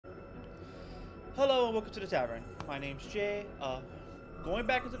Hello and welcome to the tavern. My name's Jay. Going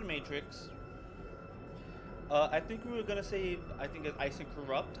back into the Matrix. I think we were gonna save. I think it's Ice and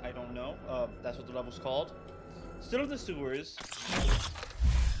Corrupt. I don't know. That's what the level's called. Still in the sewers.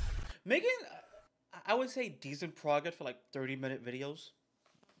 Making, I would say, decent progress for like 30-minute videos,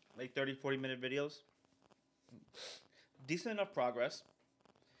 like 40-minute videos. Decent enough progress.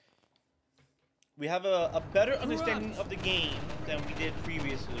 We have a better understanding of the game than we did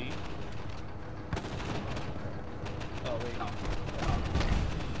previously. Oh, wait.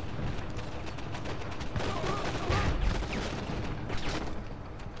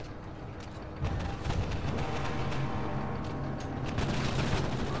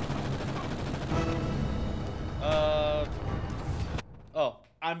 Oh,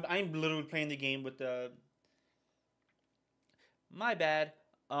 I'm literally playing the game with the. My bad.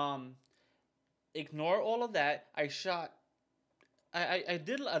 Ignore all of that. I shot. I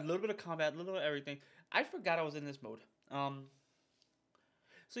did a little bit of combat, a little bit of everything. I forgot I was in this mode.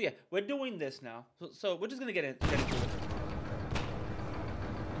 So yeah, we're doing this now. So we're just gonna get into it.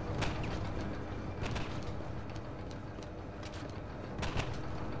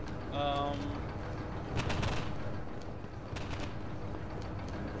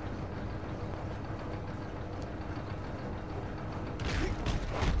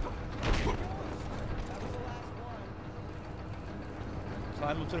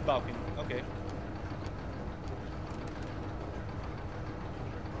 Climb up to the balcony. Okay.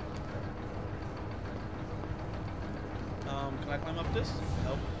 Can I climb up this?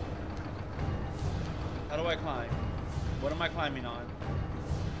 Nope. How do I climb? What am I climbing on?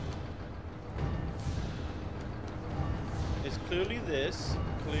 It's clearly this.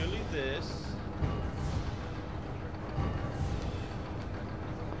 Clearly this.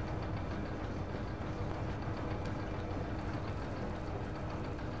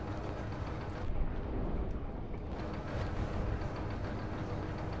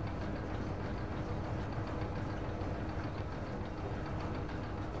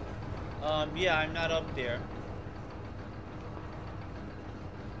 Yeah, I'm not up there.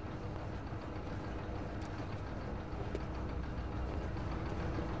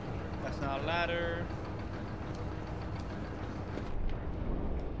 That's not a ladder.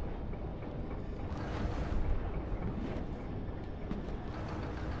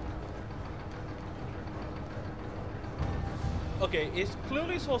 Okay, it's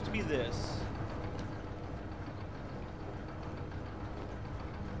clearly supposed to be this.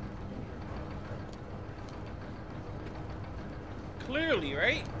 Clearly,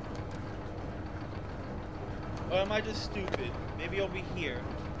 right? Or am I just stupid? Maybe over here.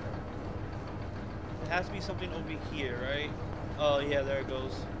 It has to be something over here, right? Oh, yeah, there it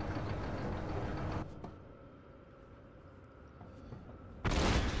goes.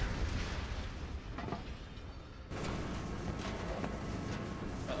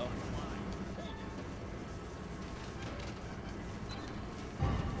 Uh-oh.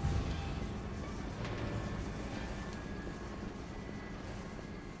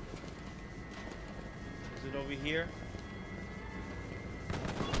 Is it over here?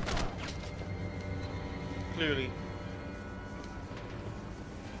 Clearly.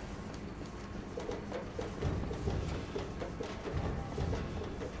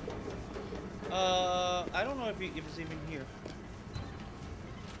 I don't know if it's even here.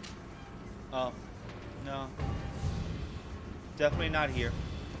 Oh, no. Definitely not here.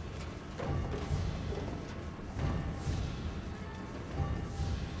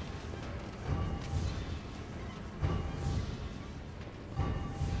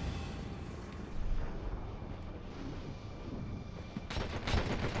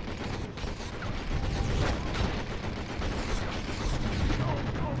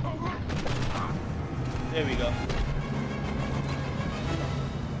 There we go.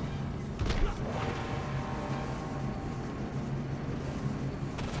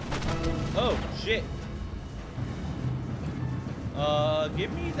 Oh, shit.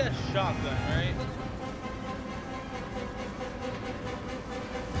 Give me that shotgun, right?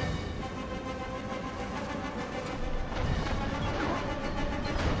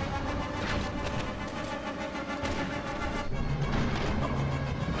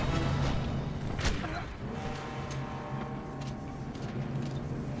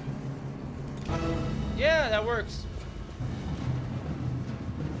 Yeah, that works.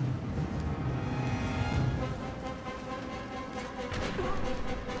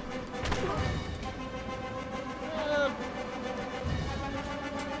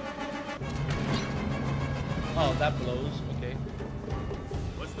 Oh, that blows. Okay.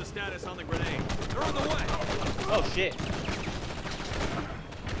 What's the status on the grenade? They're on the way. Oh shit.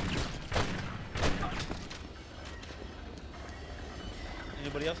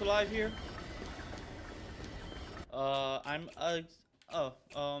 Anybody else alive here? Oh,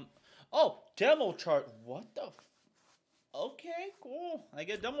 demo chart. What the okay, cool. I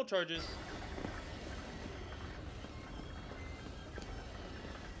get demo charges.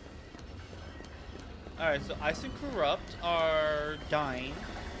 Alright, so Ice and Corrupt are dying,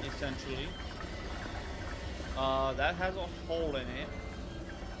 essentially. That has a hole in it.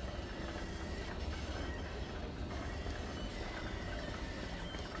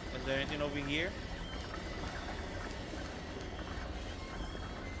 Is there anything over here?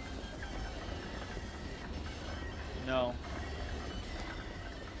 No.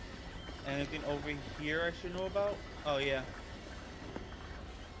 Anything over here I should know about? Oh, yeah.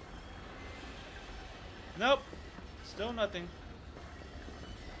 Nope. Still nothing.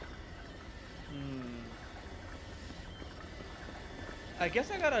 I guess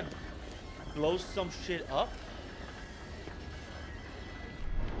I gotta blow some shit up.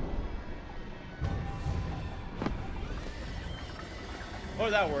 Or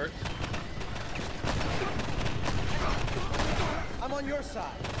that works. I'm on your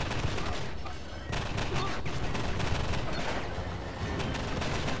side.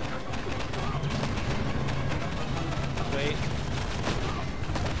 Wait.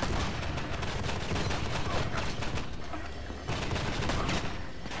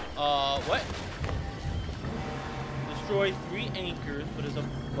 What? Destroy 3 anchors, but is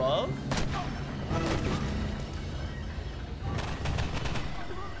above?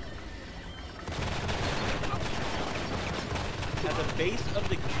 At the base of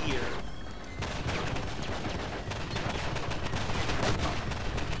the gear.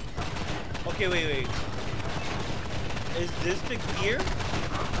 Okay, wait. Is this the gear?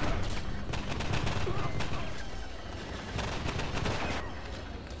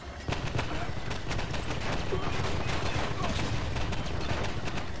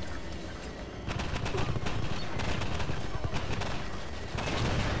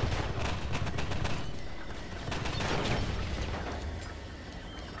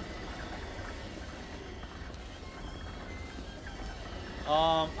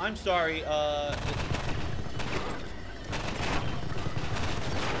 I'm sorry,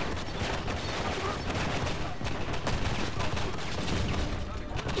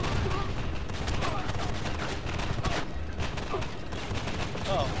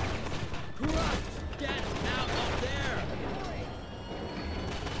 Get out of there!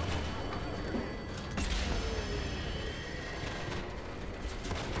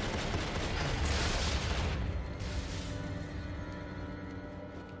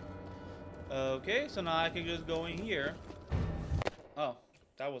 okay, so now I can just go in here. Oh,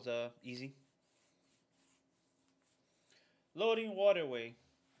 that was easy. Loading waterway.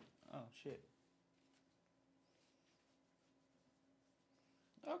 Oh shit.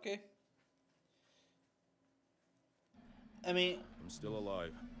 Okay. I mean, I'm still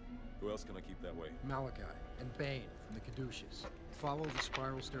alive. Who else can I keep that way? Malachi and Bane from the Caduceus. Follow the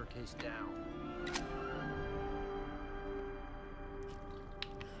spiral staircase down.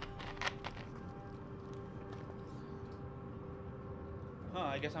 huh,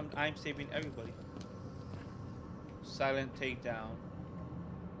 I guess I'm saving everybody. Silent takedown.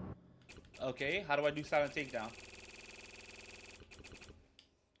 Okay, how do I do silent takedown?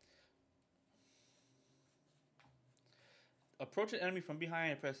 Approach an enemy from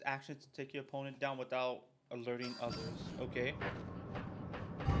behind and press action to take your opponent down without alerting others. Okay.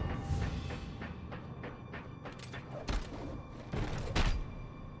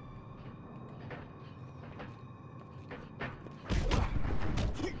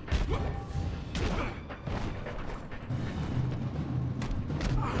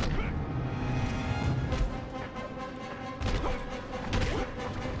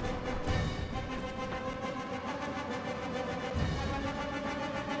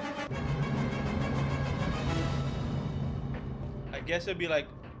 I guess it'd be like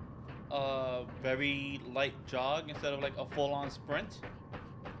a very light jog instead of like a full-on sprint.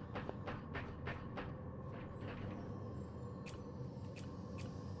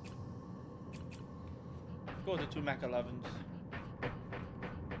 Go with the 2 Mach 11s.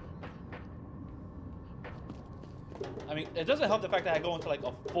 I mean, it doesn't help the fact that I go into like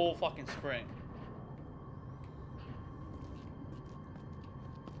a full fucking sprint.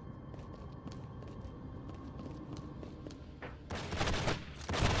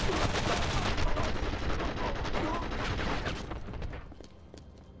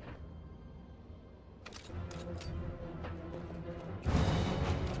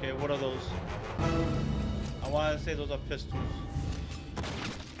 Okay, what are those? I want to say those are pistols.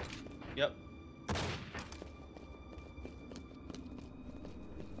 Yep.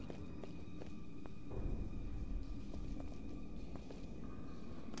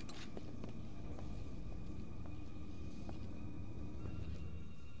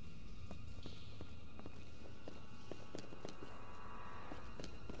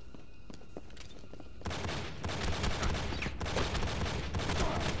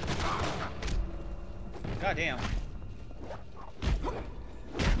 Goddamn.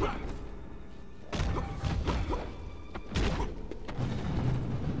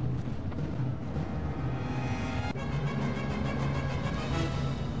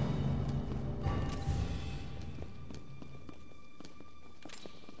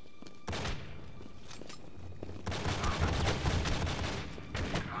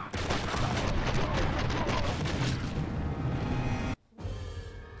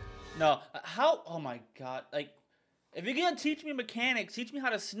 No, how? Oh my god! Like, if you're gonna teach me mechanics, teach me how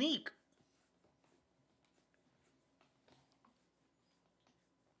to sneak.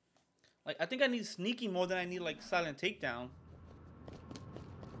 Like, I think I need sneaking more than I need like silent takedown.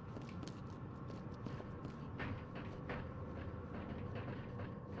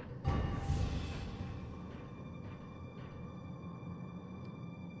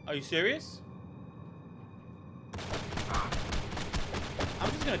 Are you serious? I'm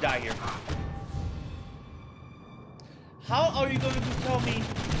just gonna die here. How are you going to tell me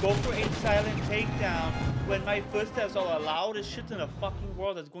go for a silent takedown when my footsteps are the loudest shit in the fucking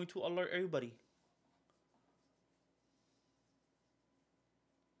world that's going to alert everybody?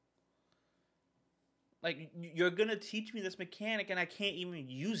 Like, you're gonna teach me this mechanic and I can't even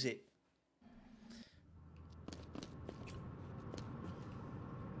use it.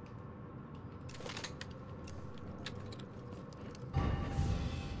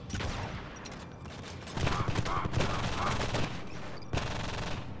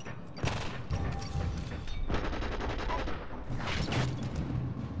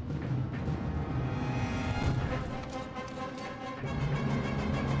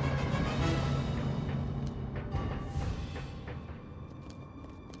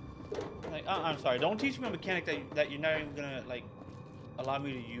 Like, I'm sorry. Don't teach me a mechanic that you're not even gonna like allow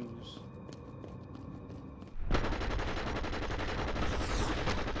me to use.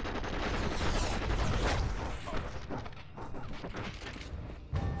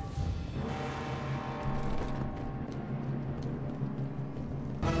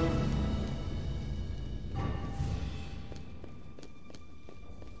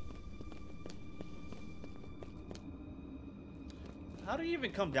 How do you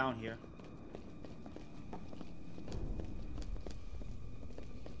even come down here?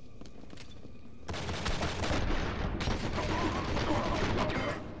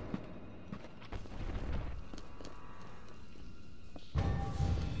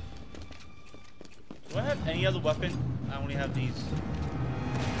 Do I have any other weapon? I only have these.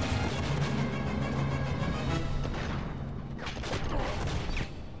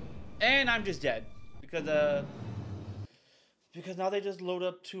 And I'm just dead. Because now they just load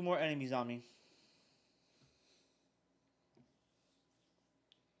up 2 more enemies on me.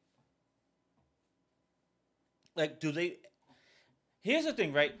 Like, do they... Here's the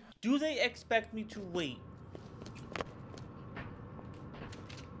thing, right? Do they expect me to wait?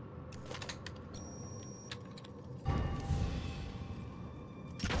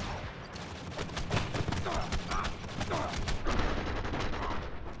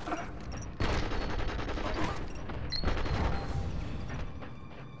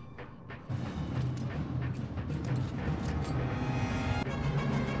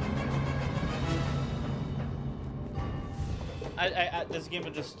 This game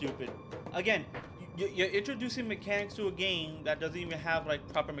is just stupid. Again, you're introducing mechanics to a game that doesn't even have like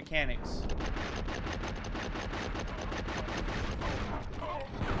proper mechanics.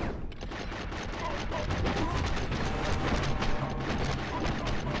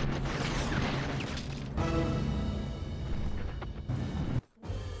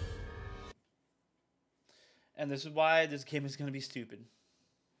 And this is why this game is going to be stupid.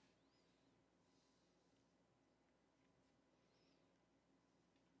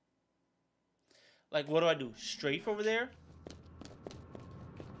 Like, what do I do? Strafe over there?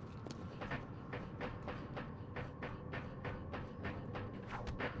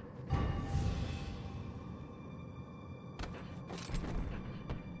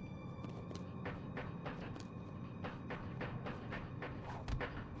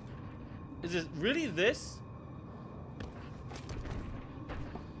 Is it really this?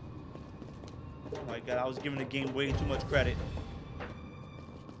 Oh my god, I was giving the game way too much credit.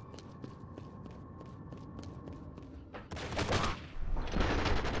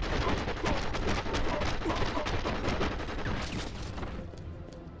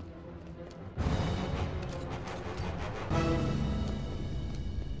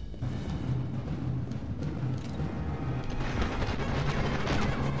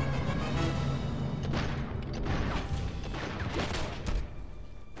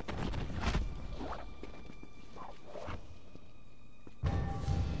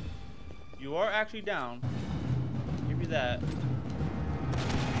 You are actually down. that.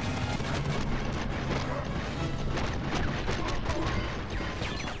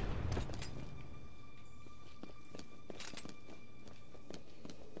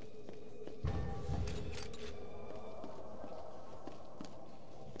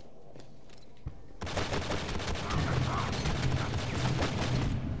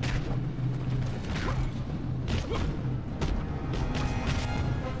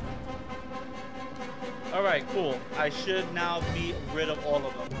 Alright, cool. I should now be rid of all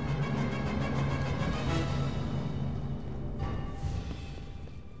of them.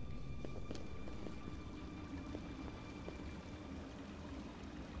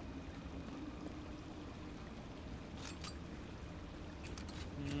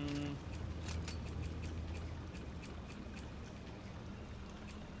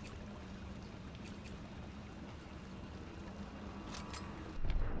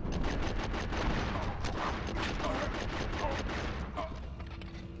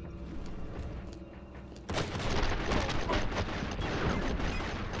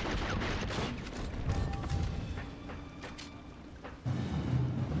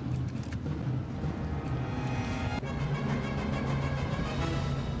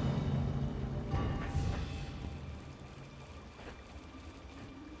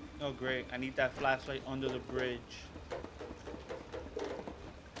 Oh great, I need that flashlight under the bridge.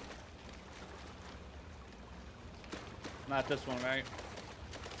 Not this one, right?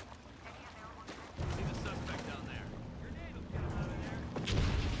 See the suspect down there. Grenade will get him out of there.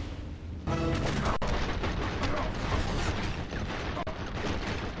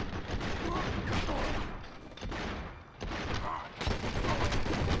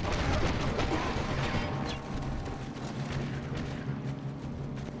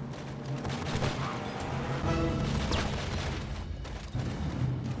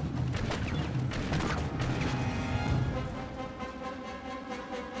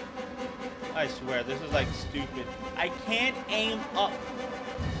 I swear, this is like stupid. I can't aim up.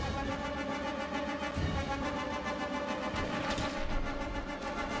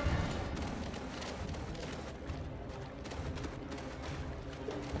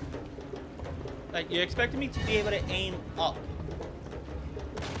 Like, you're expecting me to be able to aim up.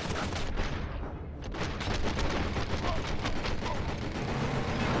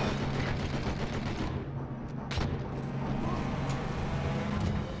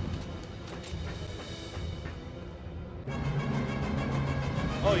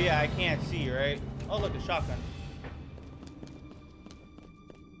 Oh yeah, I can't see, right? Oh look, a shotgun.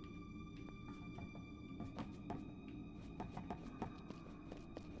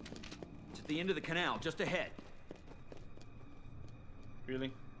 It's at the end of the canal, just ahead.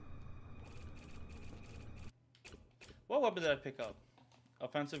 Really? What weapon did I pick up?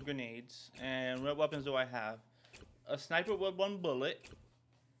 Offensive grenades. And what weapons do I have? A sniper with 1 bullet.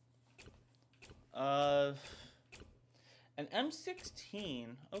 An M16.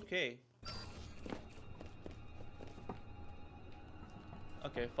 Okay.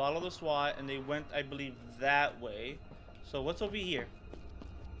 Okay, follow the SWAT, and they went, I believe, that way. So what's over here?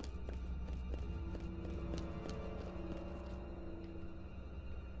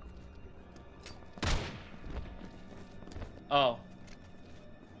 Oh.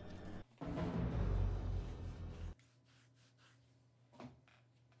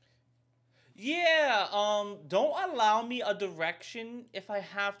 Yeah, don't allow me a direction if I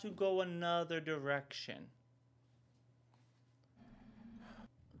have to go another direction.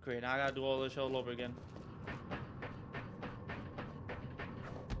 Great, now I gotta do all this all over again.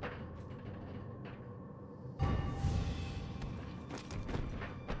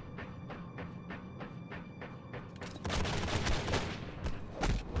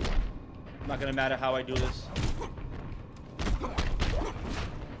 Not gonna matter how I do this.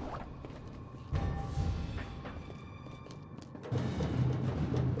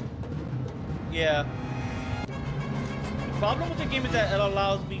 Yeah. The problem with the game is that it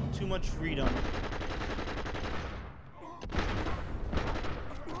allows me too much freedom.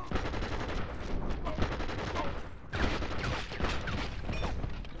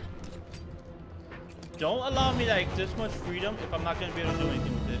 Don't allow me like this much freedom if I'm not gonna be able to do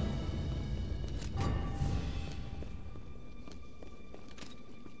anything with it.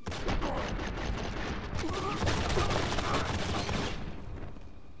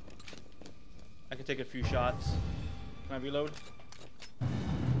 I can take a few shots. Can I reload?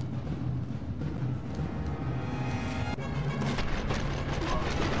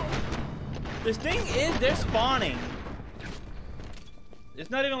 This thing is, they're spawning. It's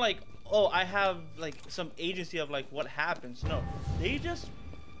not even like, oh, I have like some agency of like what happens. No, they just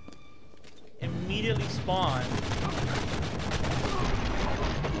immediately spawn.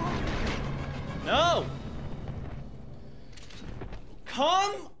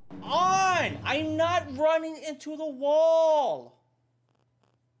 Come on! I'm not running into the wall.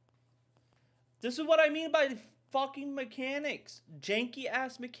 This is what I mean by fucking mechanics. Janky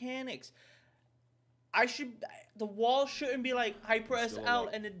ass mechanics. The wall shouldn't be like I press L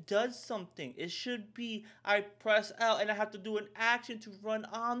and it does something. It should be I press L and I have to do an action to run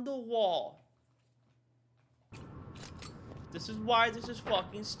on the wall. This is why this is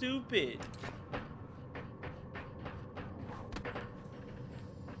fucking stupid.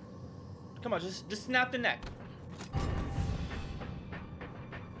 Come on, just snap the neck.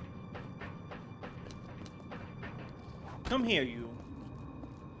 Come here, you.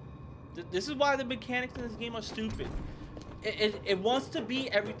 This is why the mechanics in this game are stupid. It wants to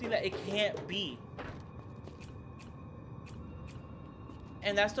be everything that it can't be.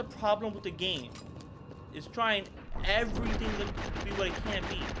 And that's the problem with the game. It's trying everything to be what it can't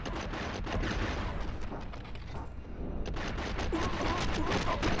be.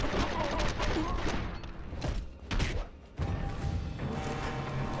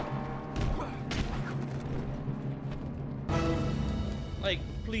 Like,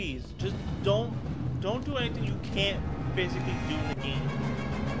 please, just don't do anything you can't physically do in the game.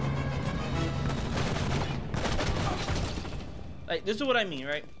 Like, this is what I mean,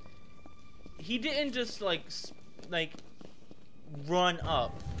 right? He didn't just like run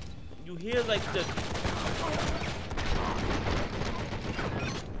up. You hear like the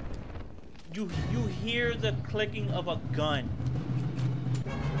you hear the clicking of a gun.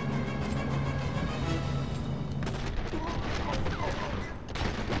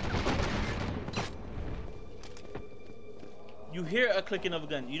 You hear a clicking of a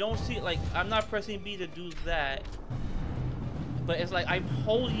gun. You don't see it, like, I'm not pressing B to do that. But it's like I'm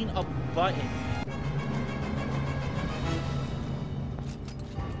holding a button.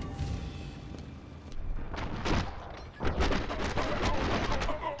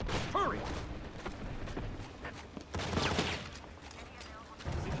 Hurry!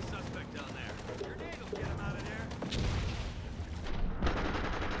 See the suspect down there. Grenade will get him out of there.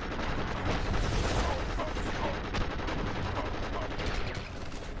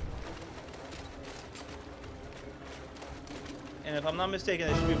 And if I'm not mistaken,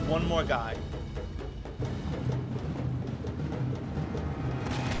 there should be one more guy.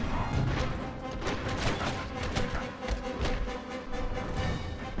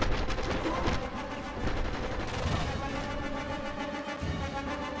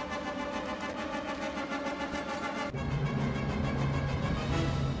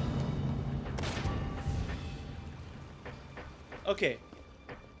 Okay.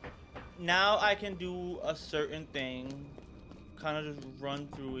 Now I can do a certain thing. Kind of just run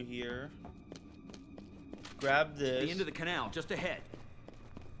through here. Grab this. The end of the canal, just ahead.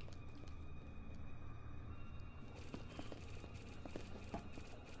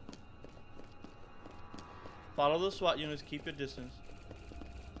 Follow the SWAT units. Keep your distance.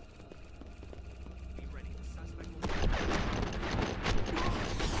 Be ready. The suspect will...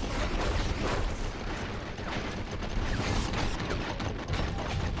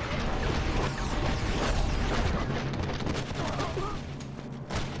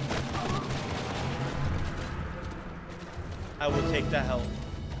 I will take the help.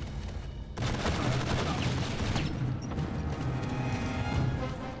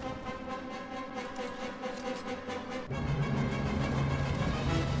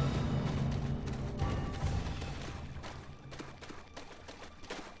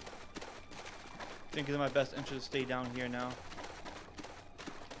 I think it's in my best interest to stay down here now.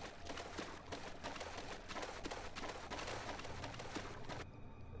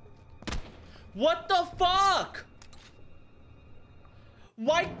 What the fuck?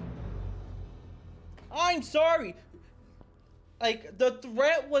 Why? I'm sorry. Like, the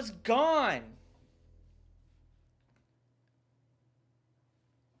threat was gone.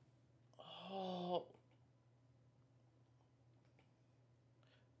 Oh.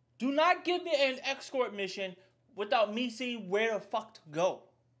 Do not give me an escort mission without me seeing where the fuck to go.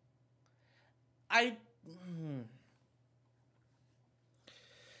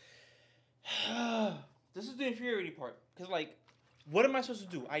 This is the infuriating part. Because, like, what am I supposed to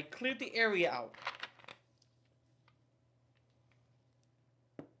do? I cleared the area out.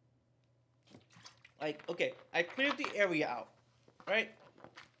 Like, okay, I cleared the area out, right?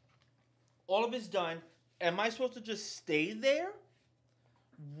 All of it's done. Am I supposed to just stay there?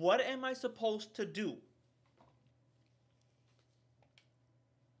 What am I supposed to do?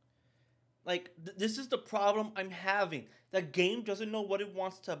 Like, this is the problem I'm having. The game doesn't know what it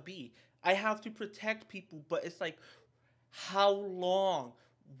wants to be. I have to protect people, but it's like, how long?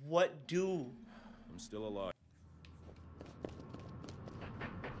 What do? I'm still alive.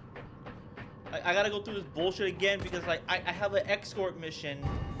 I gotta go through this bullshit again because like I have an escort mission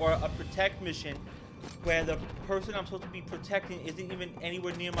or a protect mission where the person I'm supposed to be protecting isn't even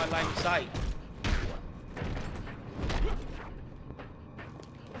anywhere near my line of sight.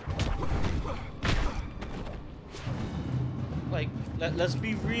 Like, let's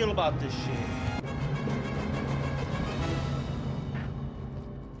be real about this shit.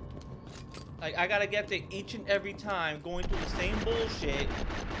 Like, I gotta get there each and every time, going through the same bullshit.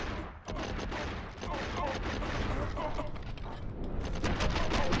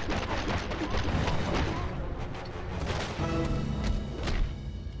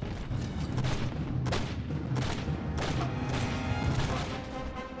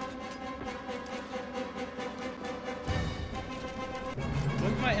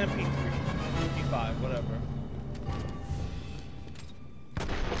 What's my MP3? MP5, whatever.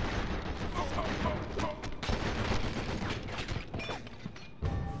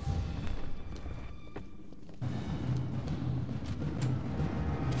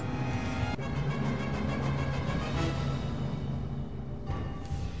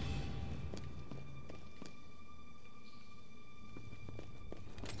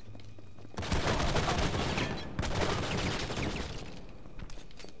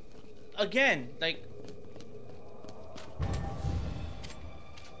 Again, like,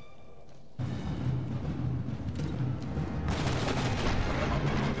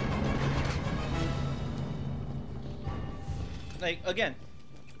 again,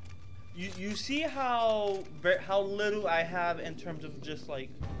 you see how little I have in terms of just like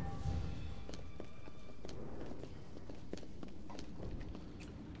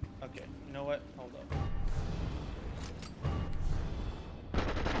okay, you know what? Hold up.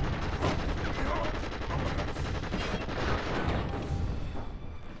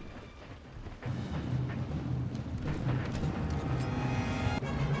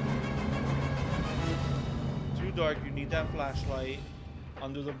 Dark, you need that flashlight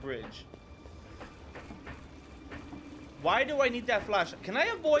under the bridge. Why do I need that flashlight? Can I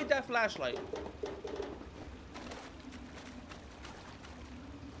avoid that flashlight?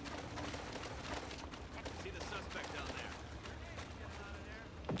 See the suspect down there.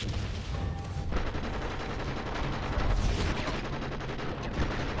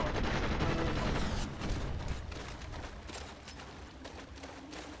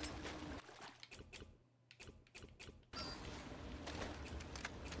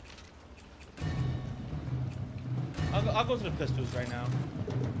 I'll go to the pistols right now.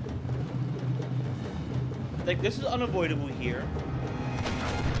 Like, this is unavoidable here.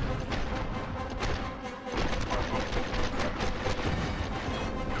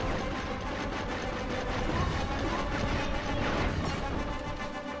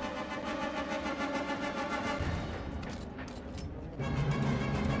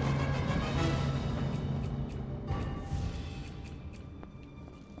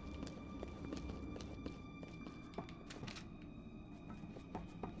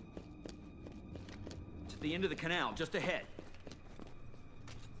 The end of the canal, just ahead.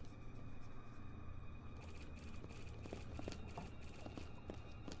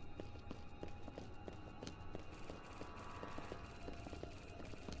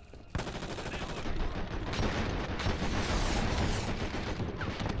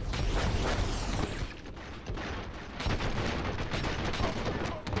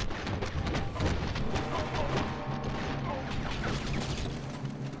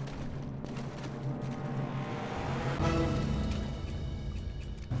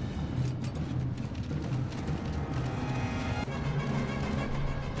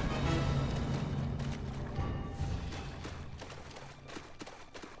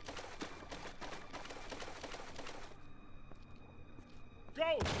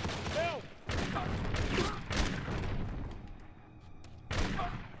 Go! Help!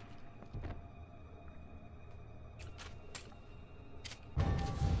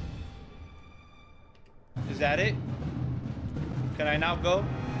 Is that it? Can I now go?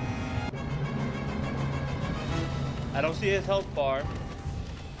 I don't see his health bar.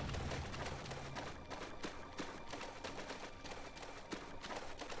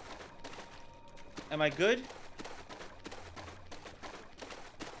 Am I good?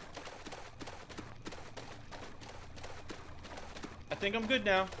 I think I'm good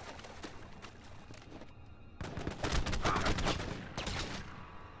now.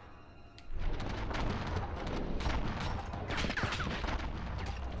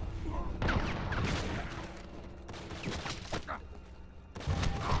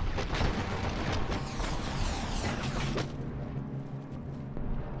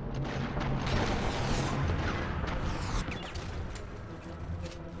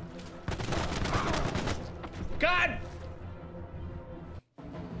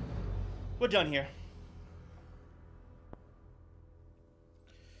 We're done here.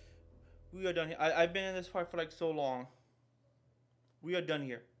 We are done here. I've been in this part for like so long. We are done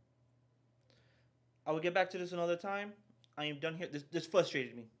here. I will get back to this another time. I am done here. This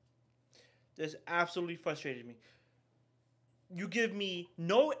frustrated me. This absolutely frustrated me. You give me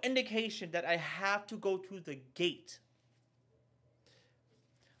no indication that I have to go to the gate.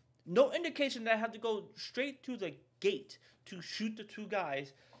 No indication that I have to go straight to the gate to shoot the two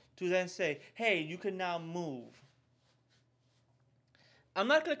guys to then say, hey, you can now move. I'm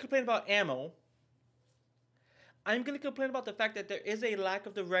not going to complain about ammo. I'm going to complain about the fact that there is a lack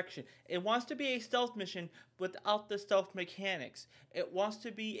of direction. It wants to be a stealth mission without the stealth mechanics. It wants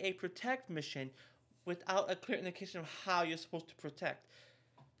to be a protect mission without a clear indication of how you're supposed to protect.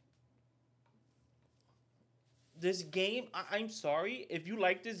 This game, I'm sorry. If you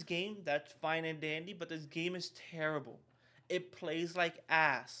like this game, that's fine and dandy, but this game is terrible. It plays like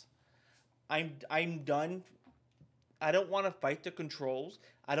ass. I'm done. I don't want to fight the controls.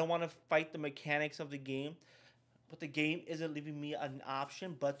 I don't want to fight the mechanics of the game. But the game isn't leaving me an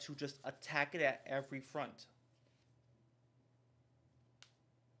option but to just attack it at every front.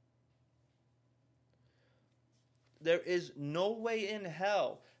 There is no way in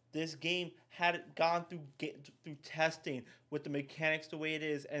hell this game had gone through testing with the mechanics the way it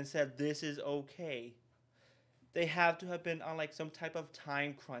is and said this is okay. They have to have been on like some type of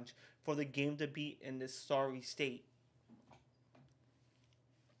time crunch for the game to be in this sorry state.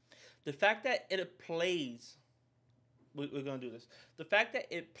 The fact that it plays, we're going to do this. The fact that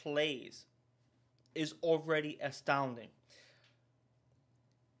it plays is already astounding.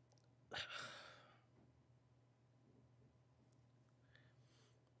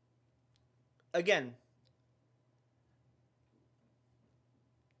 Again,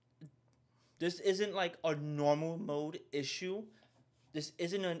 this isn't like a normal mode issue. This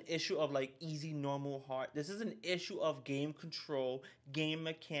isn't an issue of like easy, normal, hard. This is an issue of game control, game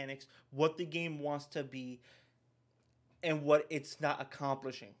mechanics, what the game wants to be, and what it's not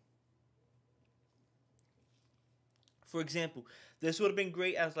accomplishing. For example, this would have been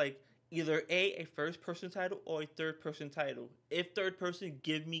great as like either a first-person title or a third-person title. If third-person,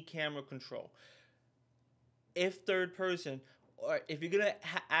 give me camera control. If third-person, or if you're gonna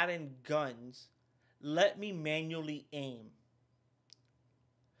add in guns, let me manually aim.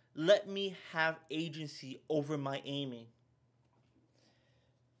 Let me have agency over my aiming.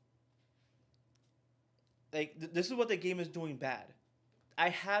 Like, this is what the game is doing bad. I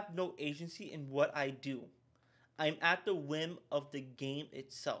have no agency in what I do. I'm at the whim of the game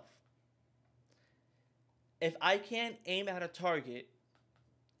itself. If I can't aim at a target,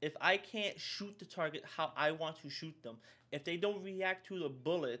 if I can't shoot the target how I want to shoot them, if they don't react to the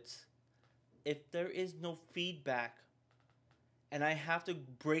bullets, if there is no feedback, and I have to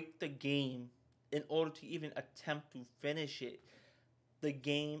break the game in order to even attempt to finish it, the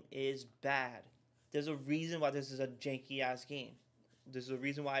game is bad. There's a reason why this is a janky-ass game. There's a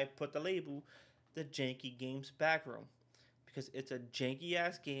reason why I put the label, the Janky Games Backroom. Because it's a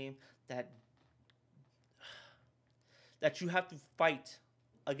janky-ass game that you have to fight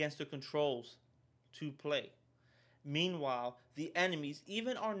against the controls to play. Meanwhile, the enemies,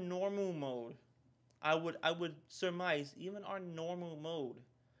 even our normal mode, I would surmise, even our normal mode,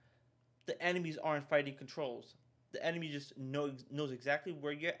 the enemies aren't fighting controls. The enemy just knows exactly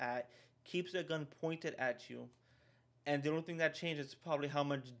where you're at, keeps their gun pointed at you, and the only thing that changes is probably how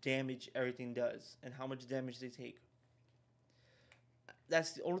much damage everything does and how much damage they take.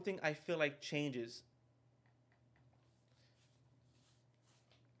 That's the only thing I feel like changes.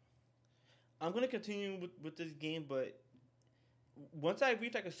 I'm going to continue with this game, but once I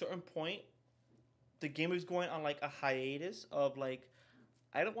reach like a certain point, the game is going on like a hiatus of like,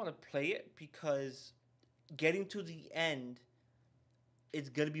 I don't want to play it because getting to the end, it's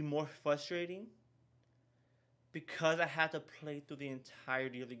going to be more frustrating because I had to play through the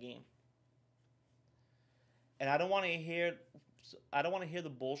entirety of the game. And I don't want to hear the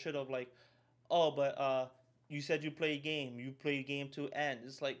bullshit of like, oh, but you said you play a game. You play a game to end.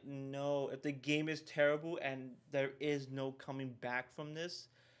 It's like, no. If the game is terrible and there is no coming back from this,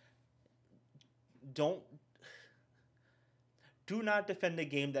 do not defend a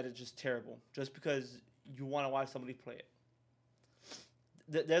game that is just terrible just because you want to watch somebody play it.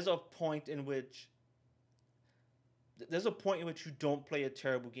 There's a point in which you don't play a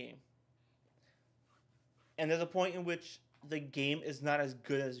terrible game. And there's a point in which the game is not as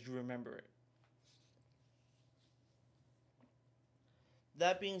good as you remember it.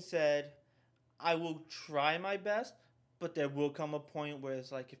 That being said, I will try my best, but there will come a point where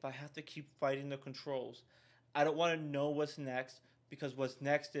it's like if I have to keep fighting the controls, I don't want to know what's next. because what's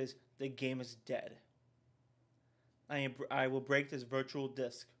next is the game is dead. I will break this virtual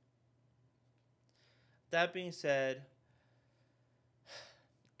disc. That being said,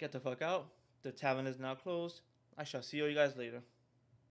 get the fuck out. The tavern is now closed. I shall see you guys later.